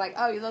thing. It's like,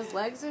 oh, those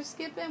legs are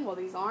skipping. Well,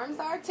 these arms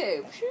are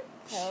too.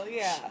 Hell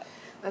yeah.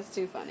 That's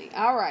too funny.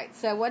 All right,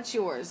 so what's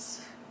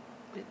yours?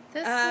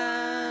 This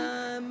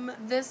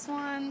this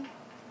one,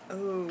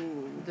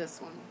 Ooh.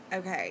 this one.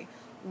 Okay.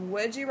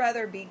 Would you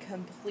rather be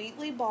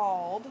completely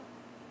bald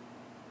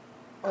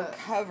or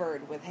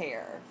covered with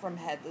hair from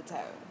head to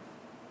toe?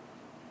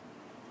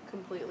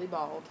 Completely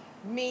bald.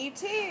 Me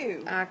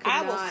too.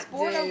 I will not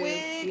sport a do-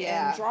 wig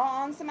yeah. and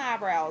draw on some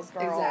eyebrows,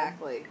 girl.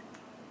 Exactly.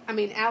 I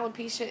mean,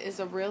 alopecia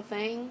is a real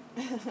thing,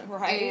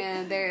 Right?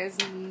 and there is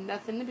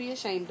nothing to be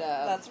ashamed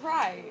of. That's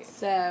right.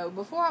 So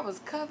before I was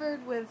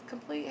covered with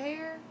complete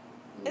hair,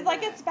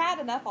 It's bad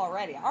enough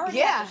already. I already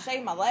Yeah. have to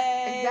shave my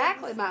legs.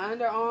 exactly my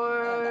And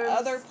underarms,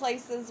 other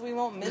places we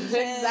won't mention.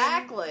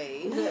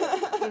 exactly.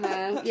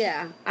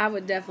 Yeah, I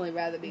would definitely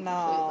rather be No.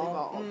 completely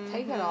bald.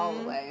 Take it all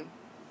Mhm. away.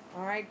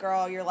 All right,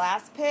 girl, your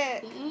last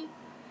pick. Mm-mm.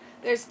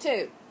 There's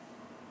two.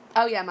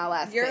 Oh yeah, my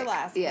last. Your pick.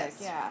 last yes.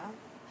 pick, yeah.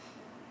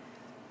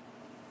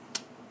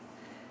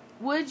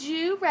 Would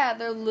you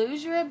rather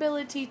lose your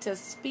ability to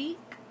speak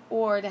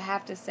or to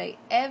have to say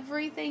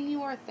everything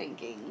you are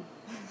thinking?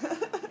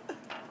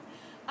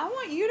 I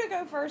want you to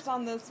go first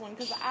on this one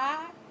because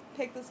I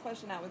picked this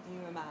question out with you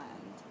in mind.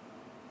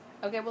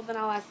 Okay, well then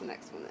I'll ask the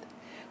next one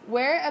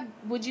then.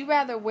 Would you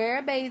rather wear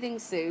a bathing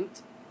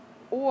suit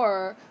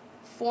or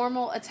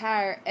formal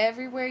attire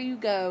everywhere you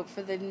go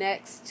for the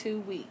next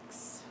 2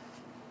 weeks?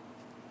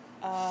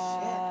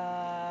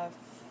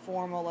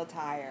 Formal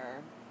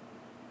attire.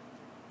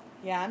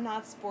 Yeah, I'm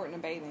not sporting a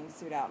bathing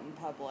suit out in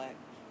public,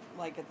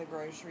 like at the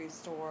grocery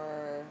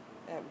store,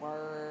 at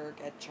work,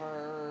 at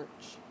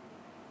church.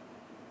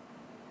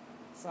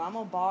 So I'm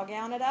gonna ball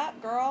gown it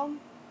up, girl.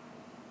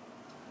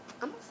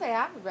 I'm gonna say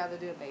I would rather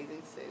do a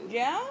bathing suit.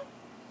 Yeah?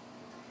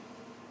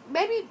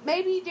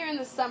 Maybe during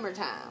the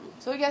summertime.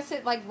 So I guess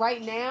like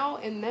right now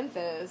in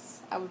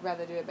Memphis, I would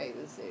rather do a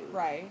bathing suit.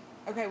 Right.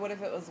 Okay, what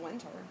if it was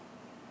winter?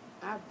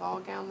 I'd ball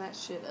gown that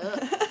shit up.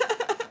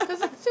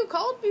 Because it's too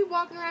cold to be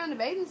walking around in a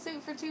bathing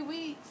suit for 2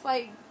 weeks.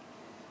 Like,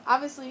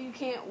 obviously you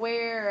can't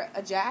wear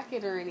a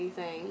jacket or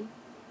anything.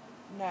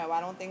 No, I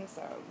don't think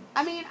so.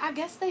 I mean, I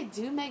guess they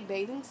do make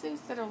bathing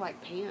suits that are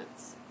like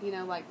pants. You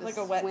know, like the Like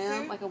a swim,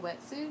 wetsuit? like a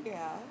wetsuit.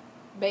 Yeah.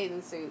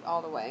 Bathing suit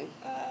all the way.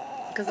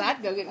 'Cause Because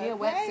I'd go get me a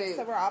wetsuit.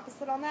 So we're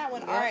opposite on that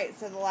one. Yep. All right,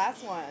 so the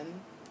last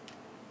one.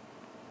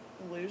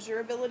 Lose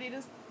your ability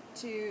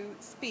to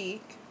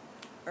speak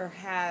or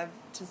have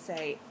to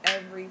say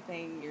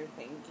everything you're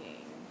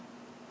thinking?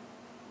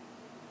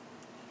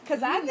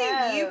 Because I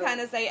think you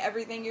kind of say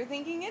everything you're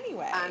thinking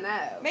anyway. I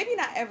know. Maybe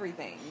not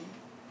everything.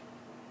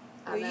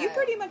 Well, you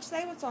pretty much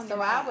say what's on your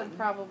mind. So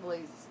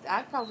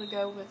I'd probably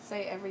go with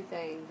say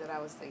everything that I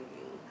was thinking.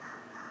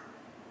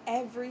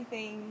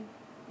 Everything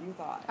you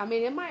thought. I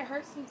mean, it might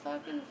hurt some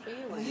fucking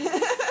feelings.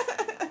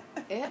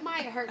 It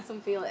might hurt some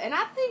feelings. And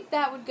I think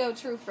that would go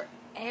true for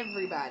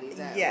everybody,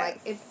 though. Yes.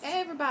 Like, if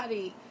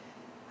everybody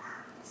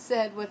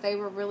said what they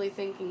were really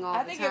thinking all the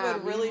time. I think it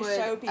would really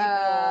show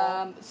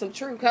people some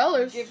true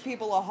colors. Give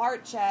people a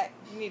heart check.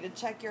 You need to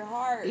check your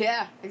heart.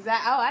 Yeah,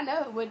 exactly. Oh, I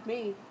know it would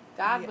be.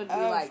 God would be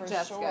like, for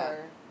Jessica,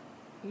 sure.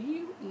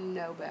 You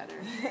know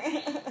better.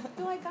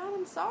 Be like, God,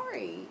 I'm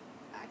sorry.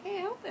 I can't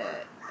help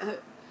it.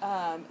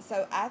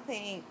 So I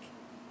think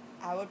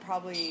I would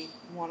probably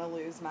want to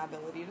lose my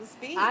ability to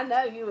speak. I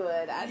know you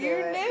would. You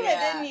knew it,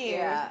 didn't you?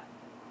 Yeah.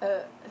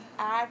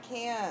 I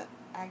can't.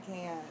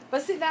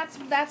 But see,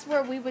 that's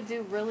where we would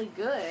do really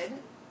good.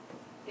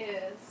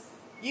 Is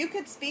you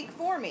could speak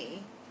for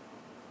me.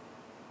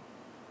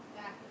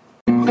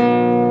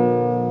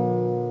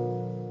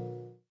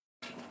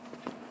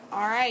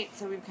 All right,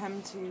 so we've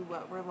come to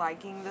what we're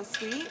liking this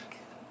week,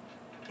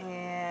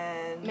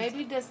 and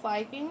maybe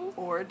disliking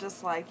or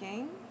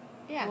disliking.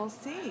 Yeah, we'll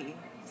see.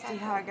 See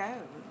how it goes.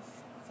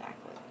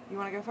 Exactly. You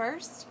want to go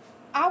first?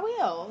 I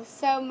will.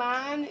 So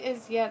mine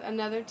is yet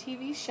another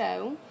TV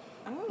show.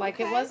 Oh, like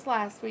it was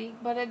last week,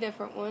 but a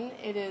different one.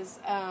 It is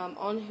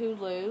on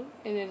Hulu,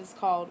 and it is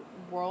called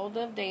World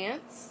of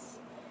Dance.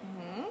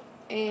 Mm-hmm.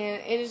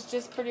 And it is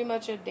just pretty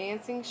much a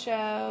dancing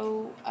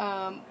show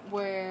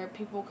where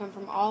people come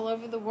from all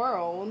over the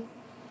world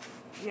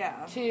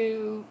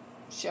to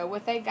show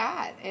what they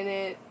got. And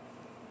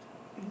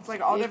it's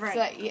like all different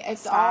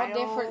it's styles.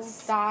 all different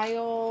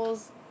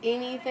styles,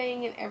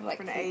 anything and every, like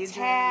different ages.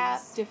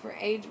 Tap, different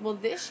age. Well,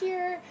 this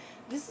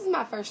is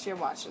my first year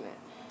watching it.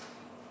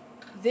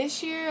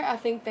 This year, I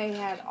think they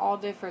had all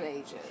different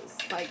ages,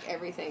 like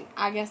everything.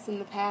 I guess in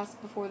the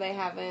past, before they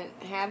haven't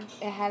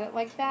had it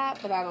like that,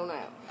 but I don't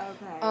know.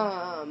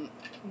 Okay.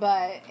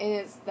 And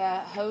it's the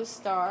host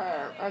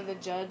star or the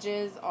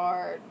judges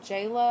are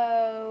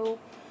J-Lo,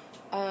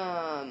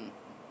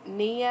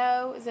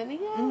 Neo. Is it Neo?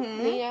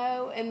 Mm-hmm.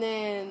 Neo, and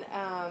then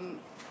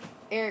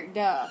Eric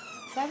Duff.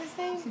 Is that his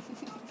name?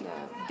 No,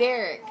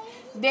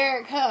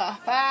 Derek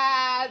Huff.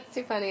 It's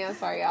too funny. I'm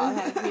sorry, y'all. I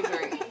had a few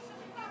drinks.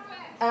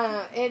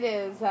 It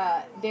is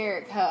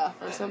Derek Huff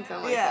or something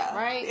like that,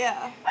 right?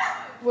 Yeah.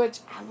 Which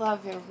I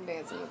love him from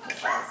Dancing with the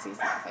Stars. He's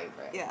my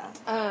favorite. Yeah.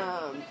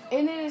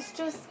 And it's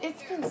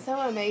been so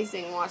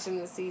amazing watching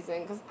this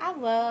season because I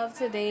love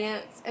to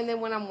dance. And then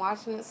when I'm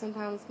watching it,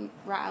 sometimes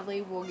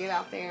Riley will get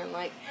out there and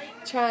like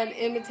try and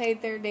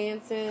imitate their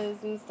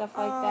dances and stuff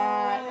like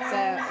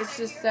that. So it's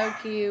just so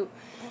cute.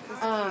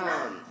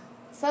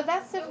 So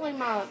that's definitely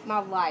my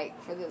like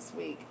for this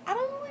week. I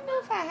don't really know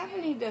if I have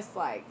any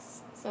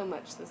dislikes so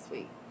much this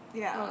week.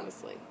 Yeah.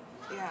 Honestly.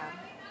 Yeah.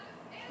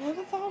 I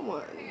never thought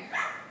one.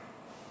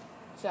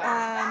 So.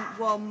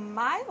 Well,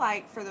 my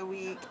like for the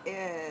week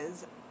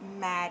is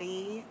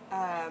Maddie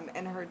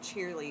and her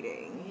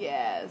cheerleading.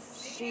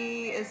 Yes.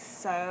 She is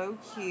so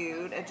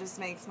cute. It just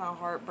makes my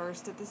heart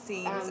burst at the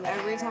seams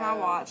every time I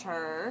watch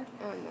her.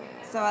 Oh, no.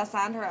 So I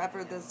signed her up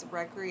for this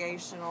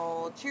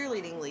recreational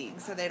cheerleading league.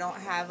 So they don't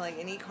have like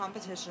any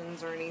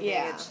competitions or anything.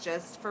 Yeah. It's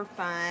just for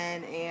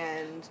fun,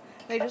 and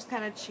they just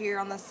kind of cheer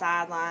on the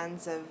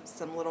sidelines of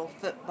some little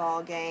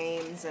football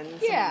games and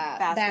some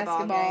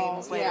basketball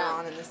games later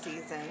on in the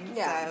season.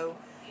 Yeah. So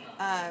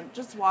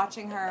just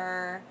watching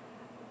her,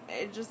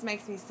 it just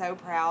makes me so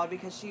proud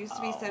because she used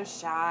to be so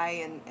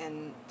shy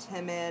and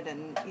timid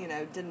and,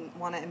 didn't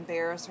want to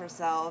embarrass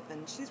herself.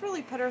 And she's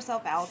really put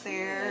herself out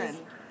there and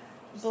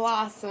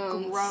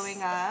blossomed,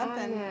 growing up,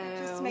 and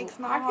just makes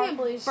my heart I can't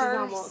believe she's burst.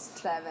 almost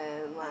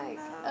 7. Like,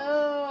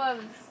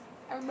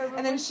 I remember.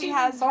 And then she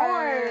has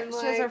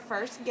her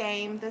first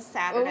game this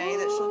Saturday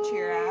that she'll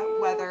cheer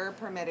at, weather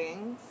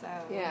permitting. So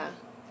yeah.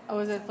 Oh,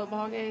 is it a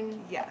football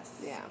game?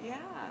 Yes. Yeah. Yeah.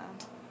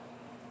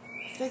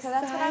 So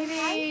that's what I'm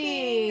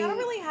liking. I don't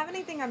really have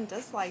anything I'm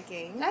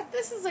disliking.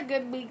 This is a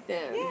good week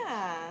then.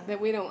 Yeah. That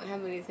we don't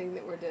have anything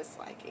that we're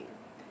disliking.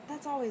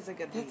 That's always a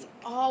good week. That's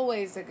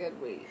always a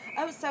good week.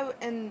 Oh, so,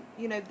 and,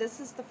 this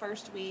is the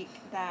first week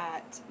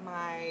that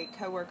my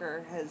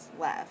coworker has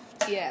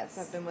left. Yes.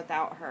 So I've been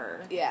without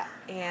her. Yeah.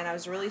 And I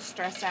was really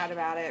stressed out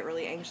about it,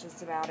 really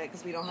anxious about it,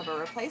 because we don't have a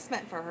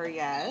replacement for her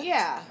yet.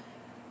 Yeah.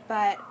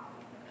 But,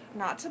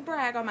 not to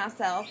brag on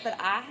myself, but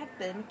I have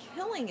been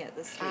killing it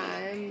this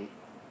week.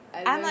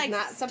 I'm like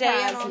not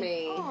surprise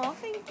me. Oh,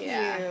 thank you.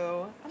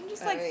 I'm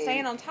just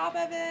staying on top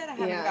of it. I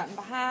haven't gotten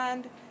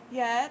behind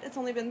yet. It's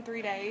only been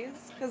 3 days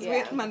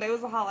because Monday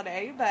was a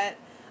holiday, but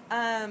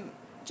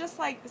just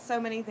like so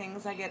many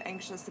things I get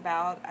anxious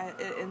about,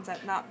 it ends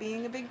up not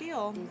being a big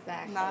deal.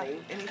 Exactly. Not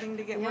anything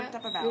to get worked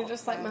up about. You're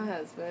just like my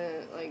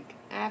husband. Like,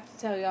 I have to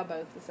tell y'all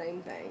both the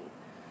same thing.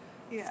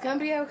 Yeah. It's gonna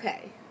be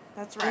okay.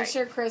 That's right. I'm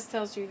sure Chris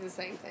tells you the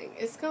same thing.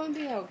 It's gonna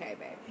be okay,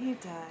 baby. He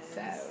does.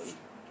 So.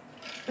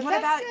 But What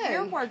that's about good.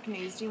 your work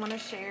news? Do you want to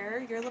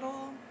share your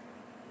little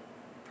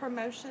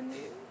promotion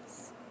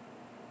news?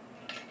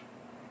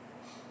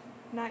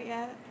 Not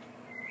yet?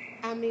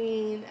 I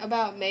mean,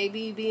 about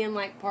maybe being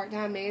like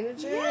part-time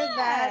manager.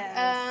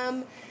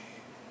 Yes.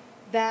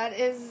 That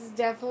is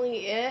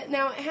definitely it.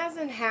 Now, it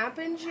hasn't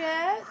happened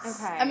yet.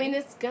 Okay. I mean,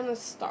 it's gonna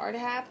start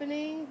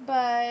happening,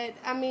 but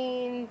I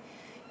mean,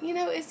 you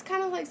know, it's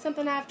kind of like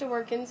something I have to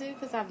work into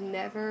because I've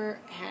never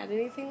had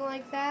anything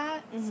like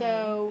that. Mm-hmm.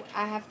 So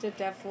I have to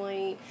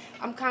definitely.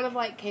 I'm kind of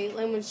like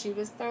Caitlin when she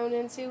was thrown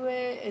into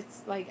it.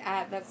 It's like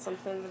that's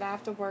something that I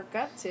have to work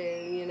up to,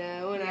 you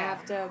know, and I Yeah.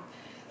 have to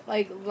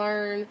like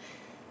learn.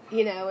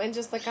 You know, and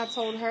just like I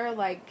told her,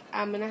 like,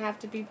 I'm going to have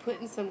to be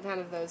put in some kind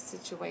of those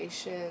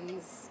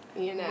situations,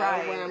 you know,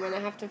 Right. where I'm going to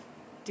have to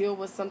deal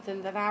with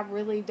something that I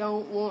really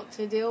don't want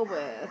to deal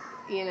with,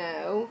 you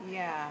know.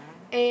 Yeah.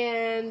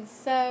 And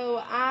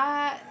so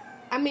I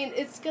mean,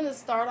 it's going to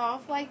start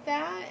off like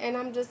that, and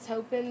I'm just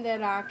hoping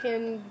that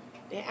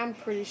I'm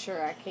pretty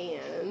sure I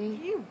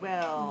can. You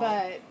will.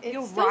 But it's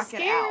You'll still rock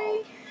scary. it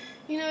out.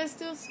 You know, it's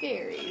still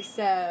scary.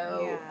 So,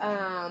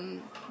 Yeah.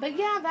 but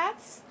yeah,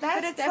 that's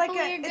But it's definitely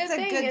like a good it's a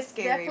thing. good It's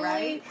scary, definitely,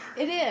 right?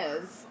 It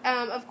is,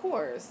 of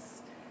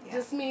course. Yeah.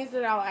 Just means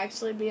that I'll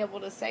actually be able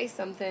to say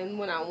something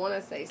when I want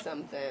to say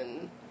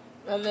something,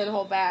 rather than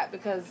hold back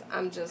because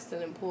I'm just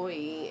an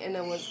employee and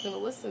no one's going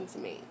to listen to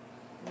me.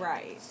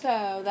 Right.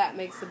 So that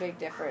makes a big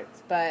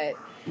difference. But,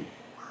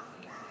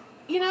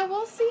 you know,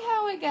 we'll see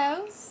how it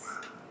goes.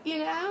 You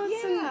know,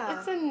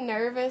 it's a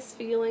nervous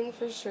feeling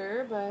for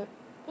sure, but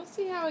we'll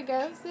see how it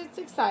goes. It's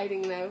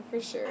exciting, though, for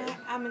sure.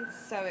 I'm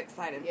so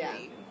excited Yeah. for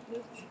you.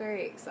 It's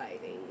very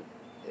exciting.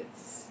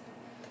 It's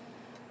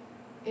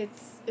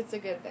a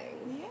good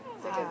thing. Yeah.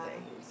 It's a good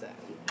thing. So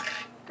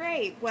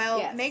Great. Well,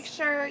 Yes. make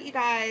sure you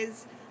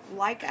guys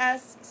like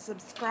us,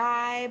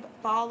 subscribe,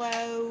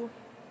 follow,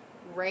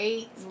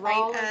 rate Rate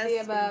all of the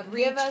us, above.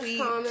 Give us retweet.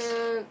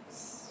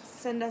 comments.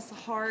 send us a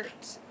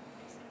heart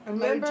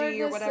Remember emoji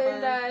to or whatever.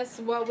 send us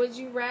what would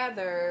you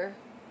rather.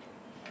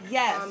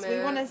 Yes, we want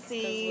to comments, 'cause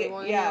see we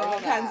wanna hear all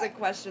what kinds that. of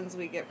questions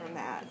we get from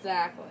that.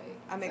 Exactly.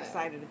 I'm So,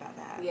 excited about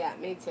that. Yeah,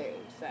 me too.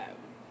 So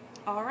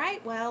All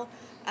right. Well,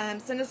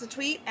 send us a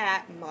tweet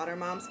at Modern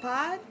Moms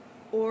Pod,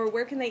 or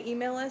where can they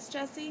email us,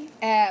 Jessie?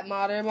 at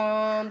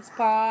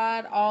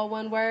modernmomspod, all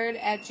one word,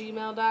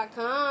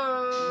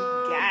 @gmail.com.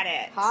 You got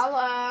it.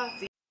 Holla.